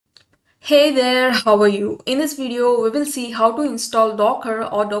Hey there, how are you? In this video, we will see how to install Docker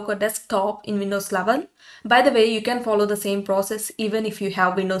or Docker Desktop in Windows 11. By the way, you can follow the same process even if you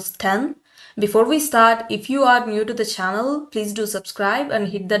have Windows 10. Before we start, if you are new to the channel, please do subscribe and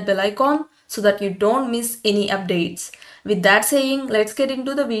hit that bell icon so that you don't miss any updates. With that saying, let's get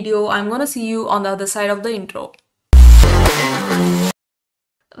into the video. I'm gonna see you on the other side of the intro.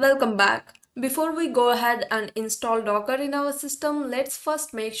 Welcome back. Before we go ahead and install Docker in our system, let's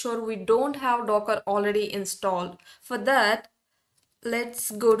first make sure we don't have Docker already installed. For that,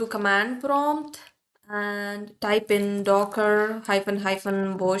 let's go to command prompt and type in docker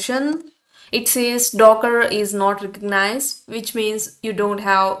version. It says Docker is not recognized, which means you don't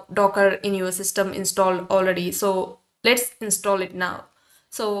have Docker in your system installed already. So let's install it now.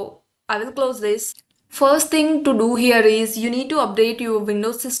 So I will close this. First thing to do here is you need to update your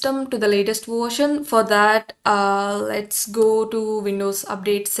Windows system to the latest version. For that, let's go to Windows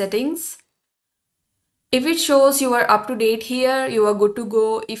Update Settings. If it shows you are up to date here, you are good to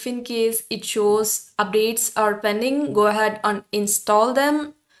go. If in case it shows updates are pending, go ahead and install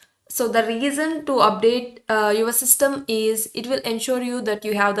them. So the reason to update your system is it will ensure you that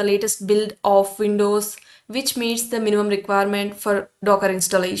you have the latest build of Windows, which meets the minimum requirement for Docker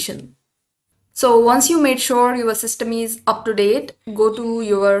installation. So once you made sure your system is up to date, go to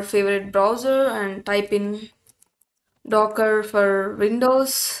your favorite browser and type in Docker for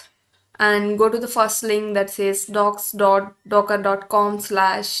Windows and go to the first link that says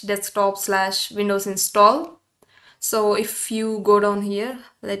docs.docker.com/desktop/windows install. So if you go down here,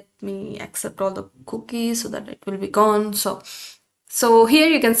 let me accept all the cookies so that it will be gone. So here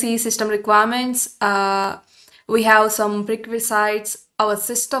you can see system requirements. We have some prerequisites our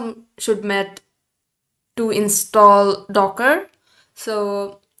system should meet to install Docker.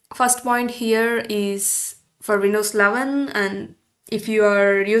 So first point here is for Windows 11, and if you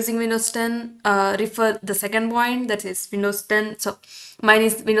are using Windows 10, refer the second point that is Windows 10. So mine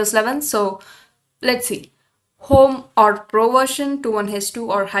is Windows 11. So let's see. Home or Pro version 2.1H2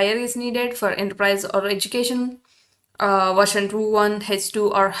 or higher is needed. For enterprise or education, version 2.1H2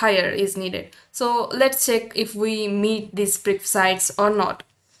 or higher is needed. So let's check if we meet these prerequisites or not.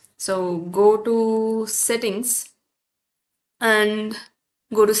 So go to settings and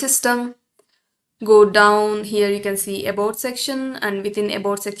go to system, go down here, you can see about section, and within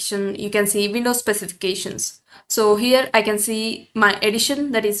about section you can see Windows specifications. So here I can see my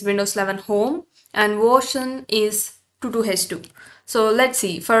edition, that is Windows 11 home, and version is 22H2. So let's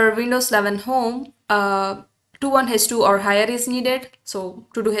see, for Windows 11 home, 21H2 or higher is needed. So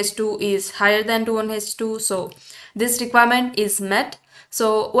 22H2 is higher than 21H2, so this requirement is met.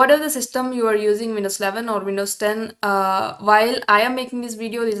 So whatever the system you are using, Windows 11 or Windows 10, while I am making this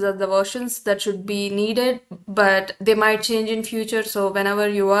video, these are the versions that should be needed, but they might change in future. So whenever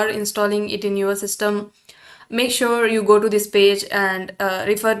you are installing it in your system, make sure you go to this page and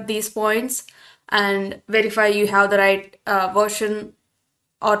refer these points and verify you have the right version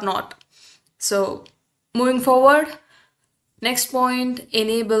or not. So moving forward, next point,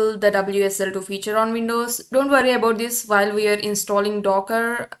 enable the WSL2 feature on Windows. Don't worry about this while we are installing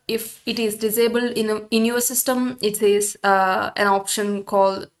Docker. If it is disabled in your system, it says an option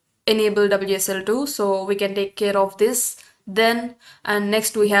called enable WSL2, so we can take care of this then. And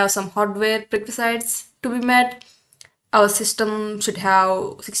next we have some hardware prerequisites to be met. Our system should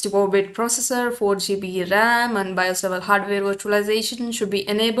have 64-bit processor, 4 GB RAM, and BIOS level hardware virtualization should be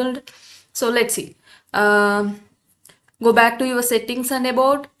enabled. So let's see. Go back to your settings and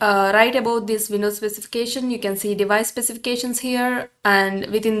about, right about this Windows specification, you can see device specifications here, and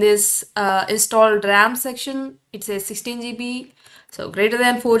within this installed RAM section, it says 16 GB, so greater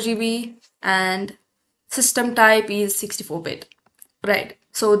than 4 GB, and system type is 64-bit. Right,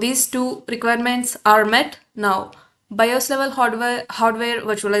 so these two requirements are met. Now, BIOS level hardware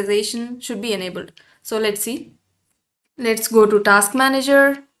virtualization should be enabled. So let's see. Let's go to Task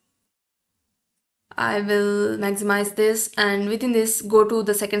Manager. I will maximize this, and within this go to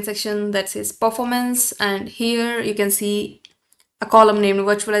the second section that says performance, and here you can see a column named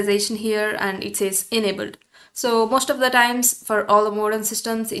virtualization here, and it says enabled. So most of the times for all the modern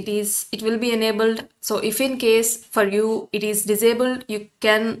systems it will be enabled. So if in case for you it is disabled, you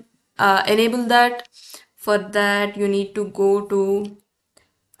can enable that. For that you need to go to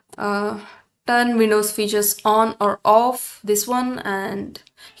turn Windows features on or off, this one, and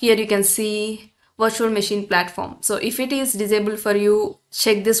here you can see virtual machine platform. So if it is disabled for you,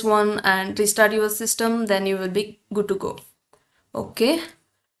 check this one and restart your system, then you will be good to go. Okay,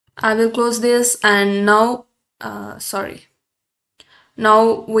 I will close this, and now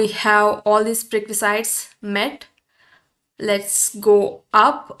now we have all these prerequisites met. let's go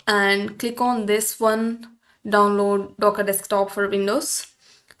up and click on this one, download Docker Desktop for Windows.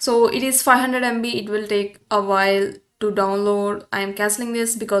 So it is 500 MB. It will take a while to download. I am canceling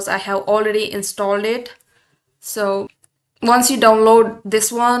this because I have already installed it. So once you download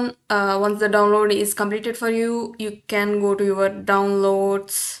this one, once the download is completed for you, you can go to your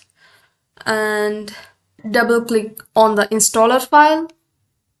downloads and double click on the installer file.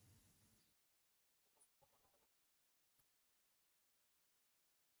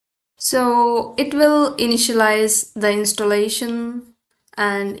 So it will initialize the installation,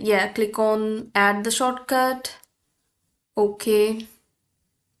 and yeah, click on add the shortcut. Okay,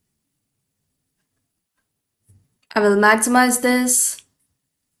 I will maximize this.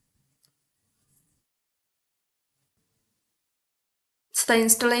 So the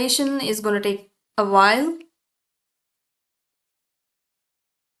installation is going to take a while.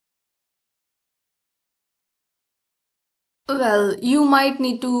 Well, you might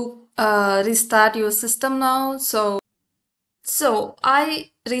need to restart your system now. So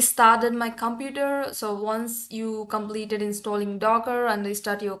I restarted my computer. So once you completed installing Docker and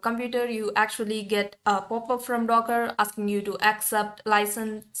restart your computer, you actually get a pop-up from Docker asking you to accept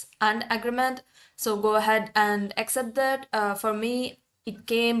license and agreement. So go ahead and accept that. For me, it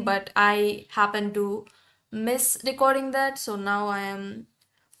came, but I happened to miss recording that. So now I am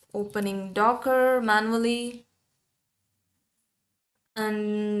opening Docker manually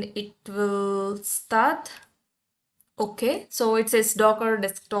and it will start. Okay, so it says Docker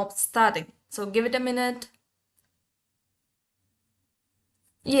desktop starting. So give it a minute.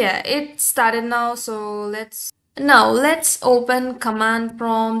 Yeah, it started now. So let's open command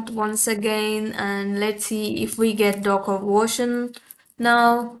prompt once again and let's see if we get Docker version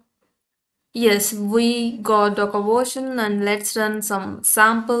now. Yes, we got Docker version and let's run some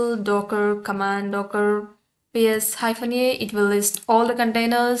sample Docker command Docker ps-a. It will list all the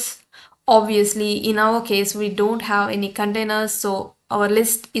containers. Obviously, in our case, we don't have any containers, so our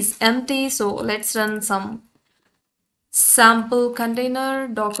list is empty. So let's run some sample container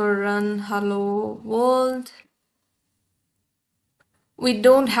Docker run hello world. We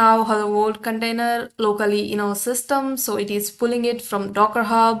don't have hello world container locally in our system, so it is pulling it from Docker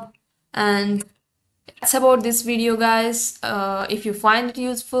Hub. And that's about this video, guys. If you find it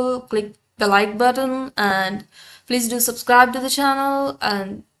useful, click the like button and please do subscribe to the channel,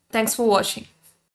 and thanks for watching.